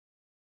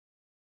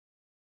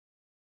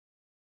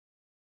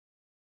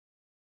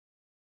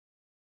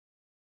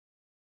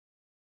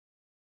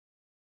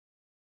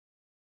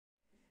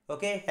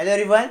Okay, hello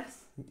everyone.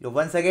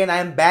 Once again, I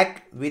am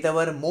back with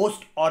our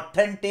most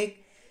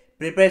authentic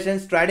preparation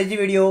strategy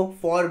video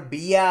for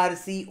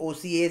BRC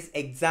OCA's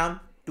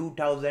exam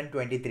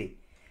 2023.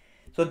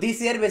 So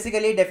this year,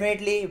 basically,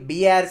 definitely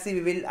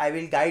BRC, I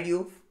will guide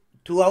you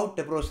throughout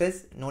the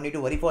process. No need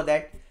to worry for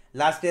that.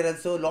 Last year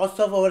also, lots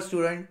of our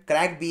students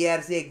cracked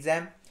BRC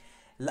exam.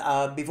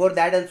 Before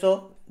that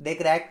also, they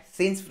cracked.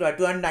 Since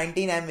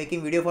 2019, I am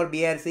making video for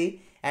BRC,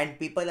 and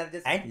people are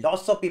just and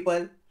lots of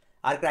people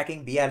are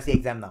cracking BRC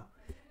exam now.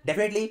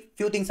 Definitely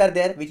few things are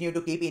there which you need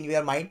to keep in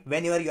your mind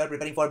whenever you are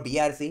preparing for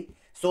BRC.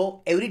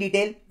 So every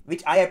detail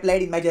which I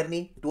applied in my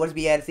journey towards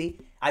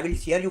BRC, I will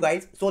share you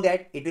guys so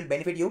that it will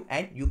benefit you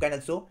and you can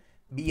also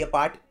be a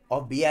part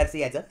of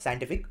BRC as a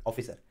scientific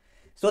officer.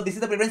 So this is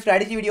the preparation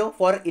strategy video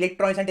for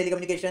electronics and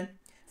telecommunication,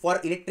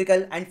 for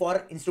electrical and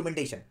for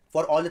instrumentation,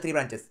 for all the three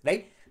branches,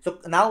 right? So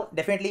now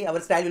definitely our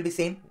style will be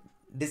same.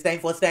 This time,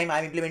 first time I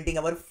am implementing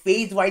our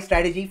phase-wise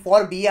strategy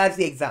for BRC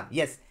exam.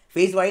 Yes,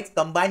 phase-wise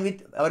combined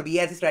with our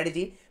BRC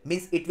strategy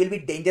means it will be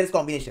dangerous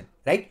combination,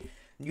 right?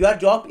 Your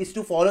job is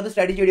to follow the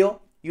strategy video.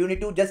 You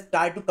need to just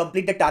start to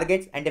complete the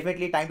targets, and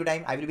definitely time to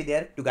time I will be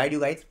there to guide you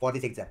guys for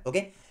this exam.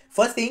 Okay.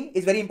 First thing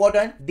is very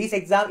important. This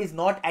exam is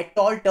not at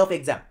all tough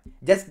exam.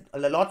 Just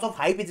lots of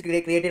hype is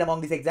created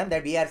among this exam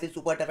that BRC is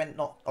super tough, and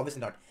no,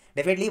 obviously not.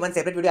 Definitely one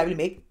separate video I will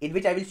make in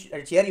which I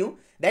will share you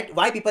that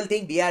why people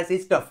think BRC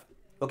is tough.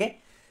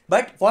 Okay.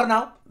 But for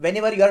now,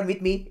 whenever you are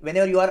with me,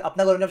 whenever you are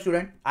Apna Channel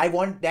student, I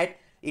want that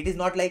it is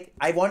not like,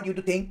 I want you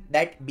to think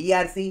that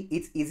BRC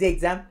is easy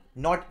exam,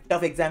 not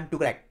tough exam to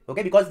crack.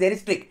 Okay, because there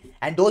is trick,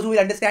 and those who will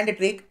understand the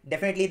trick,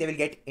 definitely they will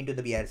get into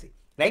the BRC,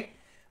 right?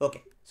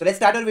 Okay, so let's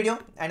start our video,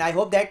 and I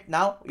hope that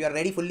now you are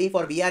ready fully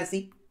for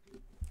BRC.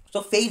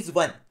 So phase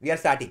 1 we are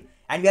starting,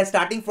 and we are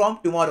starting from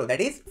tomorrow, that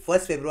is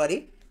 1st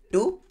February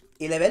to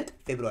 11th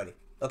February.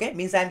 Okay,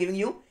 means I am giving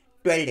you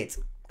 12 days.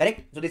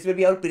 Correct? So this will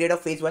be our period of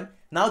phase 1.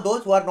 Now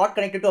those who are not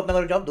connected to Apna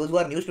Channel job, those who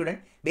are new student,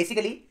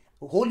 basically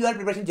whole your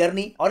preparation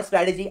journey or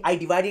strategy I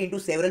divided into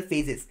several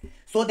phases,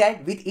 so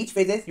that with each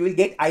phases you will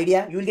get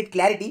idea, you will get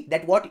clarity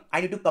that what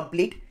I need to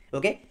complete,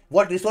 okay,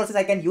 what resources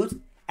I can use,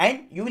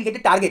 and you will get a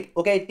target.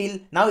 Okay,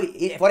 till now,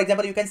 for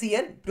example, you can see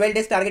here 12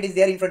 days target is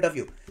there in front of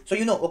you. So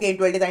you know, okay, in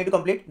 12 days I need to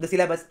complete the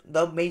syllabus,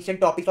 the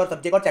mentioned topics or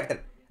subject or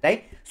chapter,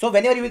 right? So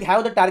whenever you will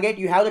have the target,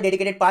 you have the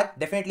dedicated path,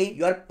 definitely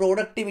your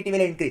productivity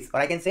will increase,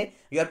 or I can say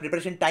your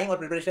preparation time or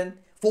preparation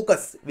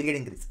focus will get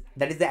increased.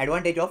 That is the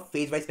advantage of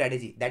phase-wise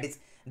strategy.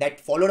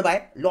 That followed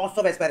by lots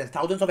of aspirants,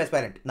 thousands of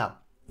aspirants now.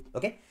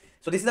 Okay,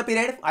 so this is the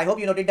period. I hope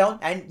you note it down,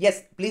 and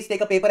yes, please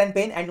take a paper and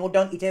pen and note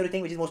down each and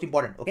everything which is most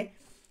important. Okay,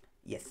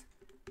 yes.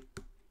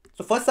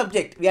 So first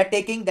subject we are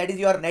taking, that is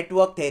your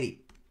network theory,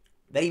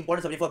 very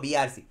important subject for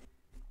BRC.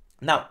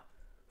 Now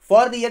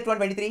for the year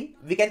 2023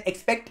 we can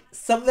expect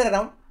somewhere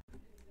around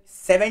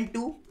 7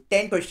 to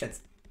 10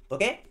 questions.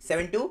 Okay,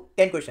 7 to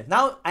 10 questions.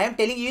 Now I am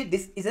telling you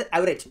this is an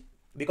average,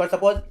 because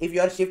suppose if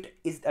your shift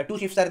is 2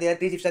 shifts are there,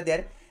 3 shifts are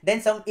there, then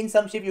in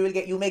some shift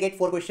you may get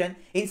 4 question,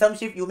 in some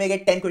shift you may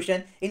get 10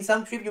 question, in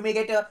some shift you may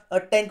get a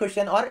 10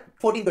 question or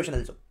 14 question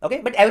also.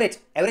 Okay, but average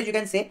you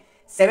can say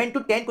 7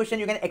 to 10 question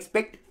you can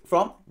expect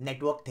from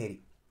network theory.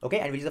 Okay,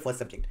 and which is the first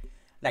subject.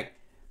 Like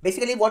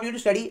basically what you need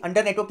to study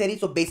under network theory,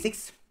 so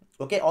basics,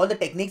 okay, all the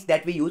techniques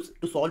that we use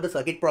to solve the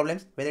circuit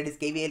problems, whether it is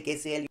KVL,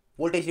 KCL,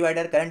 voltage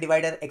divider, current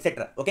divider,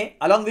 etc. Okay,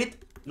 along with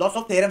lots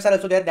of theorems are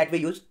also there that we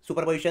use,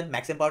 superposition,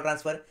 maximum power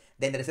transfer,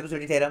 then the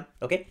reciprocity theorem.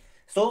 Okay,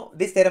 so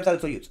these theorems are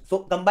also used. So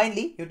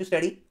combinedly you need to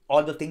study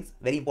all those things,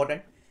 very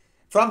important.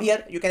 From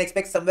here you can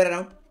expect somewhere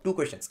around 2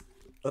 questions.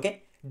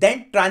 Okay,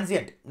 then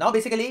transient. Now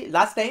basically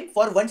last time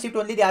for one shift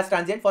only they asked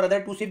transient, for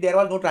other 2 shift there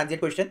was no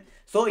transient question.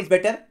 So it's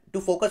better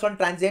to focus on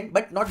transient,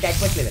 but not that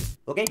much level.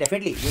 Okay,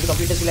 definitely you have to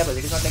complete the syllabus,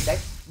 it is not like that,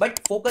 but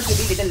focus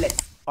will be little less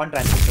on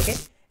transient. Okay,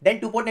 then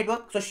 2-port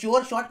network. So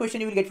sure short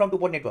question you will get from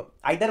 2-port network,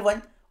 either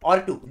 1 or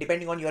 2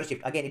 depending on your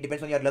shift. Again, it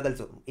depends on your luck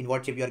also in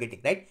what shift you are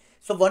getting, right?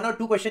 So 1 or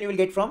 2 question you will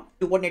get from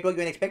 2-port network. You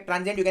can expect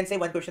transient, you can say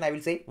 1 question, I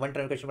will say 1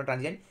 question for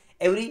transient.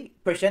 Every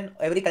question,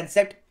 every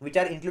concept which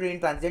are included in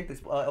transient,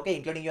 okay,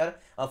 including your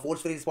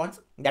force-free response,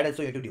 that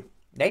also you have to do,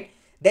 right?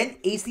 Then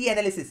AC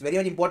analysis, very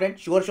much important.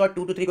 Sure short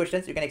 2 to 3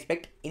 questions you can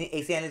expect in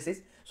AC analysis.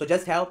 So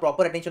just have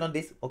proper attention on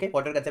this. Okay,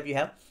 whatever concept you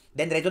have.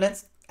 Then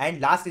resonance, and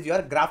last is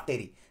your graph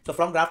theory. So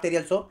from graph theory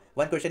also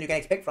 1 question you can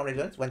expect, from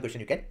resonance 1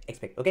 question you can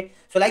expect. Okay,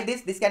 so like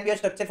this can be a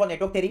structure for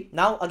network theory.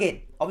 Now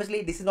again,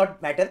 obviously this is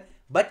not matter,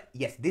 but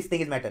yes, this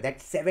thing is matter,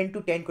 that 7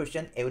 to 10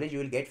 question average you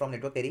will get from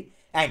network theory.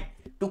 And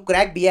to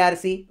crack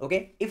BRC,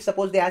 okay, if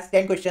suppose they ask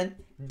 10 question,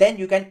 then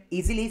you can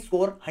easily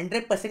score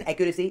 100%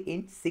 accuracy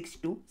in 6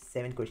 to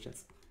 7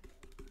 questions.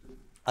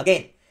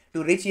 Again,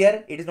 to reach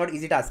here it is not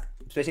easy task,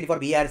 especially for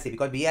BRC,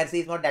 because BRC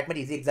is not that much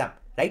easy exam,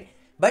 right?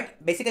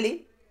 But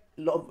basically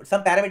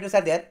some parameters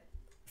are there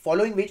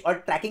following which or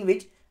tracking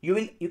which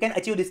you can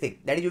achieve this thing,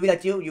 that is you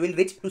will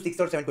reach to 6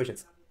 or 7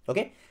 questions.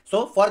 Okay,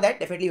 so for that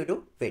definitely you have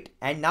to wait.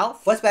 And now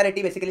first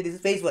priority, basically this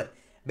is phase 1.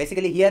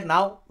 Basically here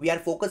now we are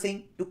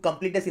focusing to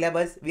complete the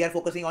syllabus. We are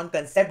focusing on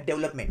concept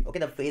development. Okay,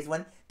 the phase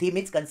 1 theme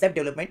is concept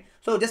development.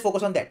 So just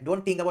focus on that.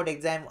 Don't think about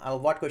exam,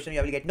 what question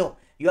you will get. No,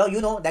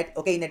 you know that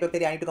okay, in network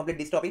theory I need to complete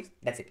these topics.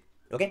 That's it.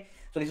 Okay,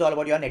 so this is all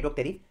about your network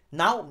theory.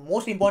 Now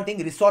most important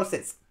thing,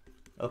 resources.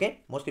 Okay,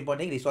 most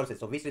important thing, resources.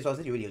 So which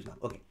resources you will use now?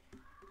 Okay,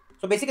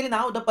 so basically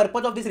now the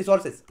purpose of these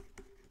resources,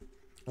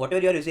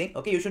 whatever you are using,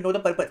 okay, you should know the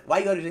purpose why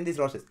you are using these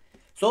resources.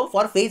 So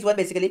for phase 1,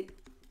 basically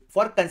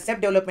for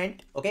concept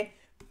development, okay,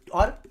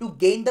 or to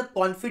gain the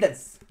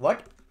confidence,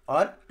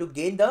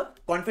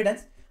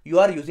 you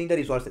are using the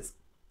resources,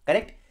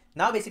 correct?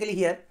 Now basically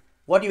here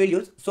what you will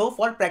use, so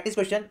for practice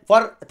question,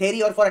 for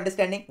theory or for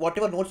understanding,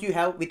 whatever notes you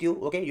have with you,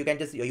 okay, you can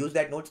just use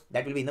that notes.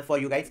 That will be enough for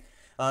you guys.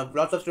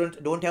 Lots of students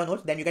don't have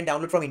notes, then you can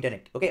download from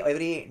internet. Okay,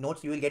 every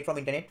notes you will get from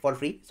internet for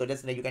free. So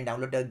just you can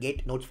download the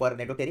gate notes for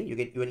network theory. You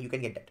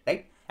can get that,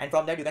 right? And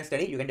from that you can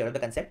study, you can develop the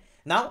concept.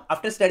 Now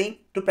after studying,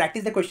 to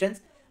practice the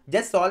questions,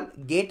 just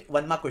solve gate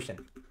 1 mark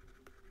question.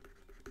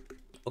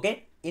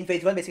 Okay, in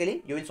phase 1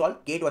 basically you will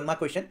solve gate 1 mark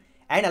question,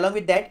 and along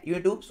with that you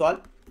need to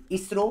solve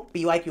ISRO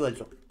PYQ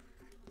also.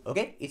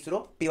 Okay,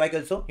 ISRO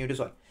PYQ also you need to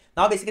solve.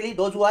 Now basically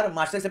those who are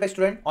Master's Pack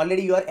student,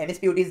 already your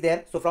MSPUT is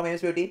there. So from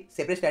MSPUT,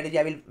 separate strategy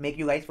I will make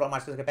you guys from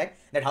Master's Pack,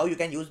 that how you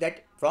can use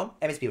that from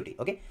MSPUT.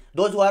 Okay,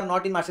 those who are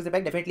not in Master's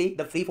Pack, definitely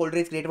the free folder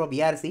is created for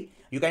BRC.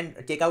 You can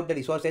check out the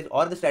resources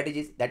or the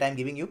strategies that I am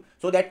giving you,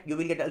 so that you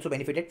will get also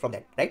benefited from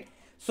that, right?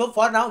 So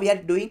for now we are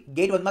doing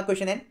gate 1 mark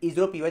question and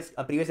ISRO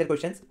previous year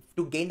questions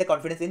to gain the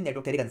confidence in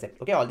network theory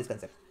concept. Okay, all this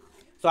concept.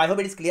 So I hope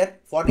it is clear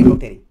for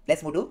network theory.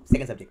 Let's move to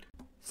second subject.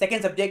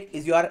 Second subject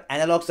is your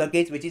analog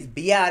circuits, which is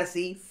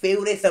BRC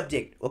favorite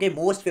subject. Okay,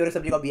 most favorite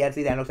subject of BRC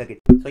is analog circuit.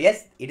 So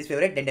yes, it is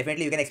favorite. Then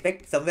definitely you can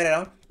expect somewhere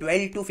around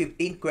 12 to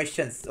 15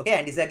 questions. Okay,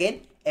 and this is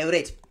again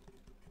average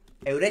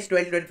 12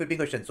 to 15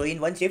 questions. So in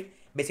one shift,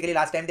 basically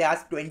last time they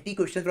asked 20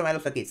 questions from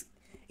analog circuits.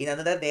 In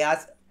another they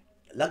asked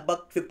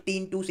lagbhag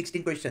 15 to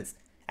 16 questions.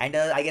 And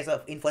I guess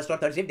in first or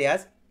third shift they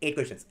asked 8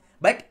 questions.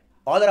 But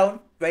all around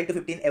 12 to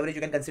 15 average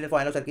you can consider for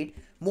analog circuit.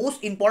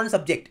 Most important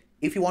subject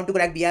if you want to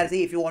crack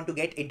BRC, if you want to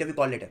get interview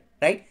call letter,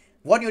 right?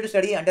 What you have to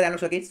study under analog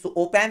circuits? So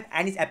op-amp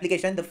and its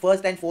application, the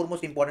first and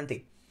foremost important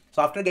thing.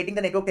 So after getting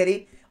the network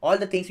theory, all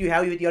the things you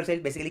have with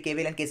yourself, basically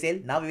KVL and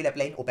KCL, now we will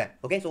apply in op-amp.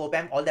 Okay, so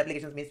op-amp, all the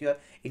applications means your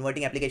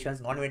inverting applications,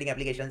 non-inverting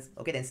applications.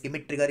 Okay, then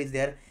schemic trigger is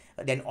there,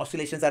 then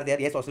oscillations are there.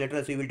 Yes, oscillator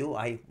also you will do.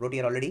 I wrote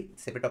here already,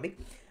 separate topic.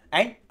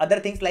 And other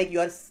things like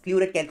your slew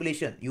rate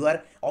calculation,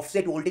 your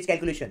offset voltage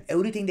calculation,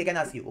 everything they can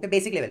ask you. Okay,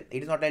 basic level.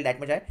 It is not that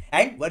much high.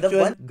 And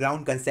virtual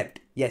ground concept.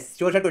 Yes,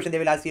 short question they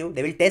will ask you.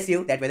 They will test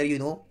you that whether you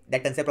know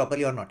that concept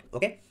properly or not.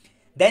 Okay.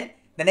 Then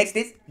the next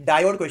is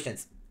diode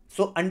questions.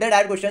 So under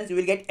diode questions you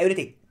will get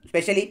everything,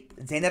 especially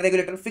Zener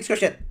regulator fixed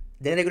question.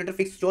 Zener regulator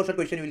fixed short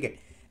question you will get.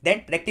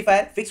 Then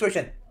rectifier fixed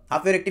question.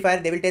 Half wave rectifier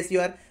they will test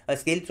your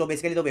skill. So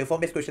basically the waveform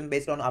based question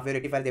based on half wave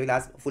rectifier they will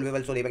ask, full wave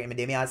also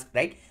they may ask,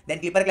 right? Then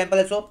clipper clamper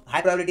also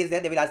high probability is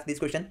there, they will ask this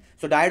question.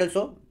 So diode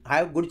also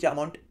have good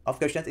amount of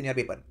questions in your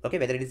paper. Okay,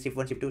 whether it is shift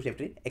 1, shift 2, shift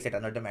 3,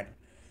 etc. Not the matter.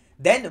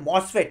 Then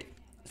MOSFET.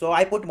 So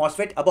I put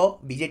MOSFET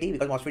above BJT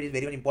because MOSFET is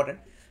very, very important.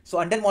 So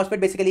under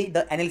MOSFET basically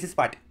the analysis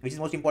part, which is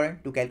most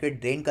important to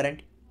calculate drain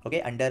current,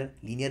 okay, under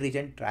linear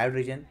region, triode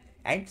region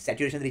and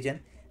saturation region.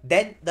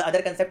 Then the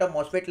other concept of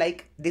MOSFET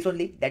like this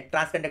only, that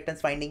transconductance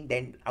finding,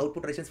 then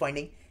output resistance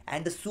finding,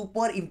 and the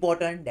super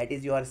important, that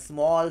is your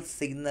small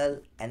signal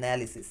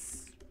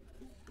analysis.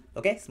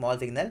 Okay, small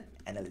signal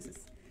analysis.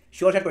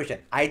 Sure shot question.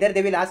 Either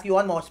they will ask you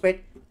on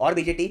MOSFET or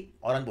BJT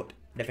or on both.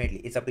 Definitely,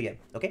 it's up to you.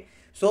 Okay.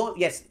 So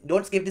yes,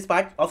 don't skip this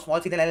part of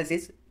small signal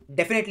analysis.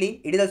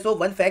 Definitely, it is also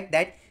one fact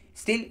that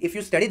still if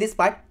you study this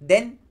part,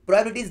 then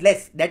probability is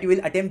less that you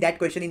will attempt that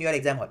question in your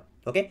exam hall.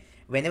 Okay.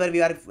 Whenever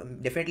we are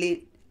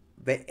definitely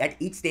at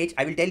each stage,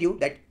 I will tell you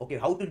that okay,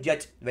 how to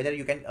judge whether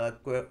you can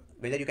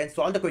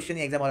solve the question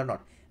in exam or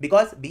not,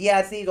 because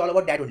BRC is all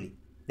about that only.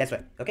 That's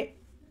why. Okay.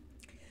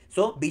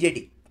 So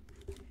BJT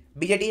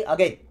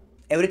again,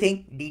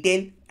 everything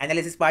detail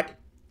analysis part.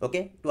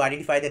 Okay, to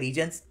identify the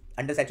regions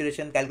under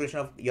saturation, calculation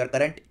of your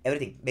current,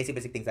 everything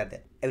basic things are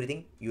there.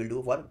 Everything you will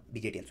do for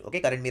BJT also. Okay,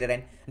 current mirror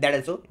and that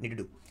also need to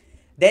do.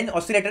 Then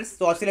oscillators.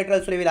 So oscillator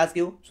also they will ask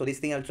you. So this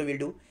thing also will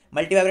do.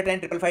 Multivibrator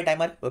and 555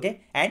 timer.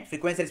 Okay, and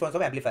frequency response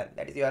of amplifier.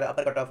 That is your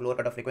upper cutoff, lower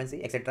cutoff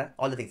frequency, etc.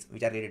 All the things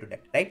which are related to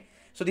that, right?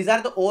 So these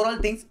are the overall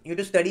things you need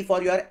to study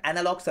for your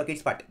analog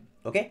circuits part.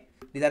 Okay,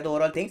 these are the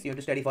overall things you need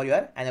to study for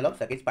your analog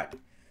circuits part.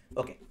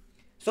 Okay,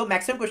 so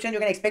maximum question you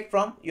can expect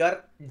from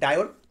your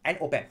diode and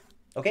op-amp.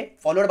 Okay,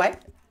 followed by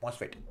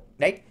MOSFET,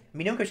 right?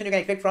 Minimum question you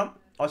can expect from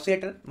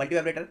oscillator,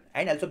 multivibrator,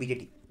 and also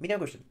BJT. Minimum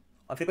question.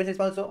 Frequency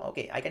response also,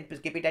 okay, I can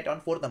keep it at on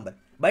 4th number.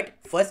 But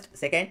first,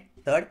 second,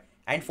 third,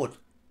 and fourth,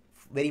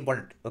 very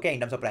important, okay, in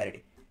terms of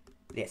priority.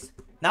 Yes.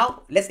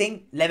 Now let's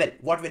think level.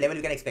 What level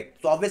you can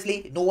expect? So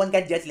obviously no one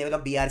can judge level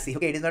of BRC.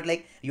 Okay, it is not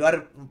like you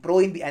are pro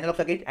in analog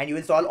circuit and you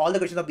will solve all the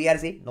questions of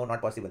BRC. No,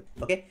 not possible.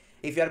 Okay.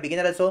 If you are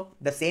beginner also,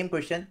 the same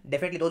question.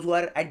 Definitely those who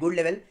are at good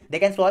level, they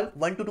can solve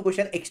 1 to 2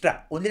 questions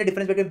extra. Only the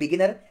difference between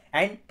beginner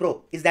and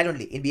pro is that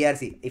only in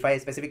BRC. If I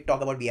specific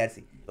talk about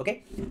BRC.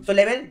 Okay. So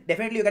level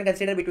definitely you can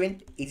consider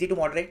between easy to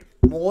moderate.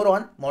 More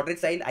on moderate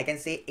side. I can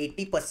say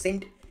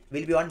 80%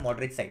 will be on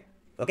moderate side.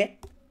 Okay.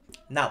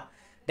 Now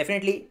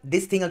definitely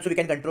this thing also we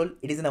can control.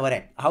 It is in our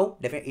hand. How?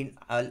 Definitely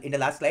in the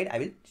last slide I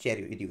will share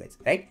with you guys,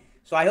 right?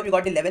 So I hope you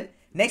got the level.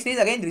 Next is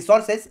again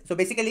resources. So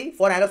basically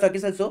for analog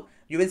circuits also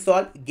you will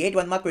solve gate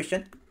 1 mark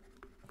question.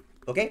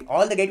 Okay,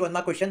 all the gate 1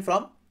 mark question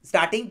from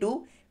starting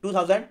to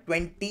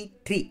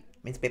 2023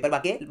 means paper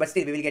baki, but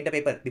still we will get the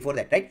paper before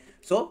that, right?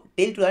 So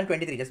till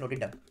 2023, just note it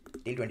down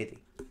till 23.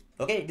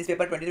 Okay, this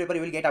paper 23 paper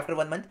you will get after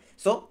 1 month.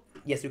 So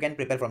yes, you can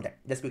prepare from that.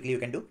 Just quickly you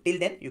can do. Till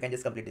then you can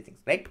just complete the things,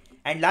 right?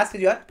 And last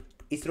is your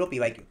ISRO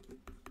PYQ.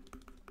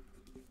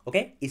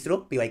 Okay,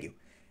 ISRO PYQ.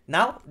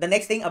 Now the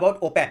next thing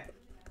about OPAM.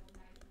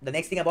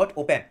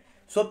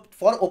 So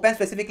for OPAM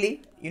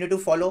specifically, you need to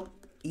follow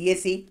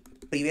EAC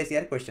previous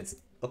year questions.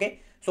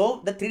 Okay,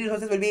 so the 3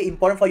 resources will be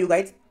important for you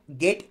guys.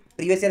 GATE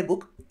previous year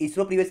book,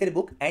 ISRO previous year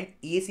book, and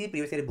EAC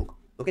previous year book.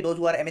 Okay, those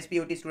who are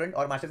MSPOT student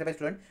or Master FS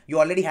student, you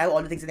already have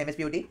all the things in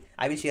MSPOT.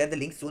 I will share the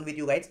link soon with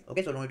you guys.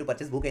 Okay, so no need to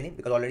purchase book any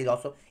because already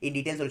also in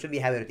detail solution we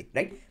have everything,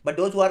 right? But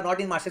those who are not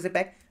in Master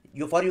pack,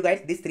 for you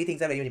guys, these 3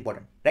 things are very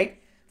important, right?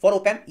 For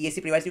OPAM,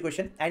 EAC previous year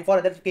question, and for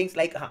other things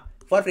like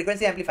for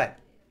frequency amplifier,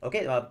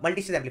 okay,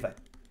 multi-stage amplifier.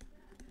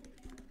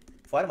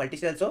 For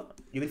multi-stage also,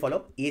 you will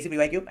follow EAC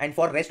PYQ, and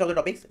for rest of the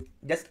topics,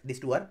 just these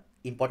 2 are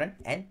important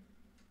and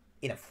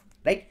enough,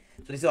 right?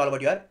 So this is all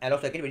about your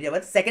analog circuit, which is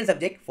our second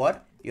subject for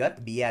your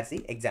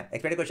BRC exam.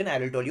 Expected question I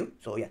will tell you.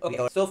 So yeah,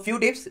 okay. So few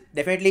tips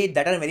definitely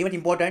that are very much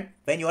important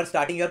when you are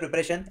starting your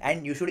preparation,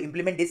 and you should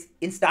implement this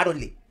in start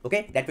only.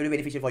 Okay, that will be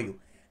beneficial for you.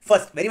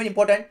 First, very much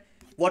important,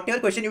 whatever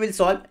question you will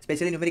solve,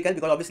 especially numerical,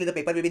 because obviously the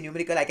paper will be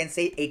numerical. I can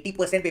say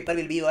 80% paper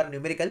will be your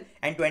numerical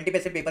and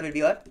 20% paper will be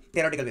your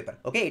theoretical paper.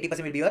 Okay,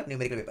 80% will be your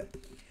numerical paper.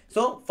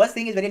 So first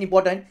thing is very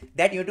important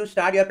that you need to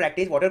start your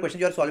practice, whatever questions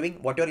you are solving,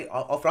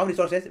 whatever from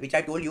resources which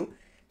I told you.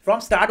 From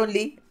start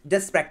only,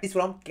 just practice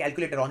from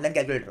calculator, online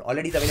calculator.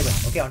 Already is available.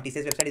 Okay, on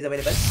TCS website is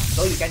available.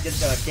 So you can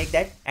just take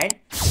that, and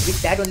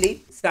with that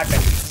only start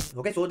practice.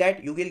 Okay, so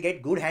that you will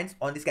get good hands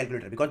on this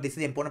calculator, because this is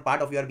the important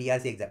part of your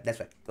BRC exam. That's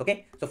why.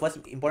 Okay, so first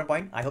important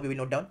point, I hope you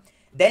will note down.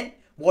 Then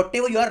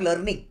whatever you are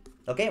learning,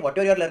 okay,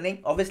 whatever you are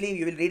learning, obviously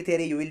you will read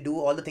theory, you will do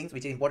all the things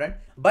which is important.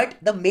 But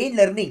the main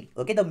learning,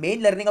 okay, the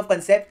main learning of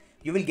concept,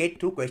 you will get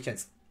through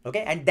questions.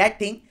 Okay, and that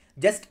thing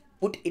just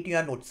put it in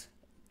your notes.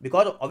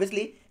 Because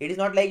obviously it is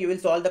not like you will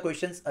solve the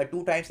questions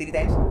 2 times, 3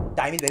 times.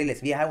 Time is very less.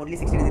 We have only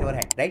 60 days in our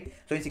hand, right?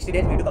 So in 60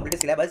 days we need to complete the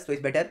syllabus. So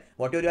it's better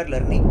whatever you are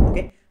learning,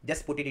 okay,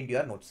 just put it into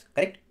your notes.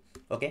 Correct?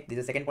 Okay, this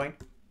is the second point.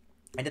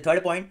 And the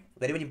third point,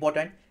 very much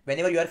important,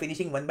 whenever you are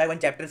finishing 1 by 1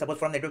 chapter, suppose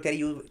from network theory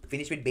you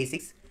finish with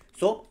basics,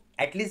 so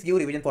at least give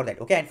revision for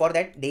that. Okay, and for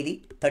that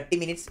daily 30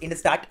 minutes in the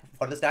start,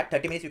 for the start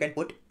 30 minutes you can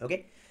put.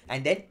 Okay,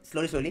 and then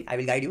slowly I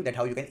will guide you that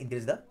how you can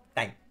increase the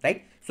time,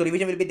 right? So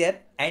revision will be there,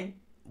 and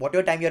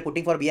whatever time you are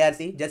putting for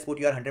BRC, just put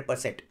your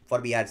 100%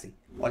 for BRC.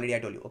 Already I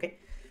told you. Okay,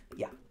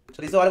 yeah.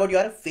 So this is all about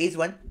your phase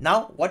 1.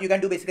 Now what you can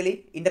do,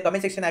 basically in the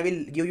comment section I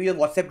will give you a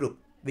WhatsApp group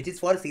which is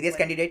for serious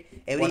candidate.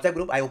 Every WhatsApp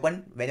group I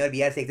open whenever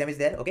BRC exam is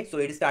there. Okay, so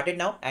it is started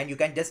now, and you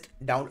can just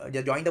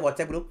join the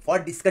WhatsApp group for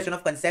discussion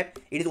of concept.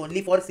 It is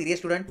only for serious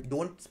student.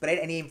 Don't spread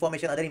any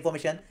information, other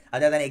information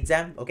other than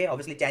exam. Okay,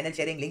 obviously channel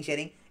sharing, link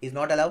sharing is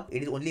not allowed.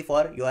 It is only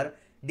for your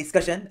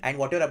discussion, and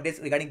whatever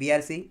updates regarding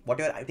BRC,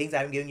 whatever things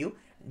I am giving you,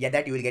 yeah,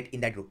 that you will get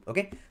in that group.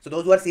 Okay, so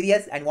those who are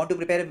serious and want to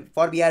prepare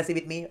for BRC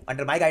with me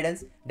under my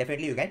guidance,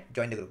 definitely you can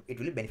join the group. It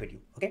will benefit you.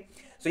 Okay,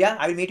 so yeah,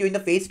 I will meet you in the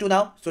phase 2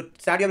 now. So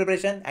start your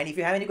preparation, and if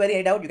you have any query,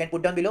 any doubt, you can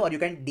put down below, or you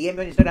can DM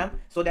me on Instagram,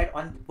 so that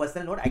on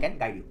personal note I can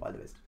guide you. All the best.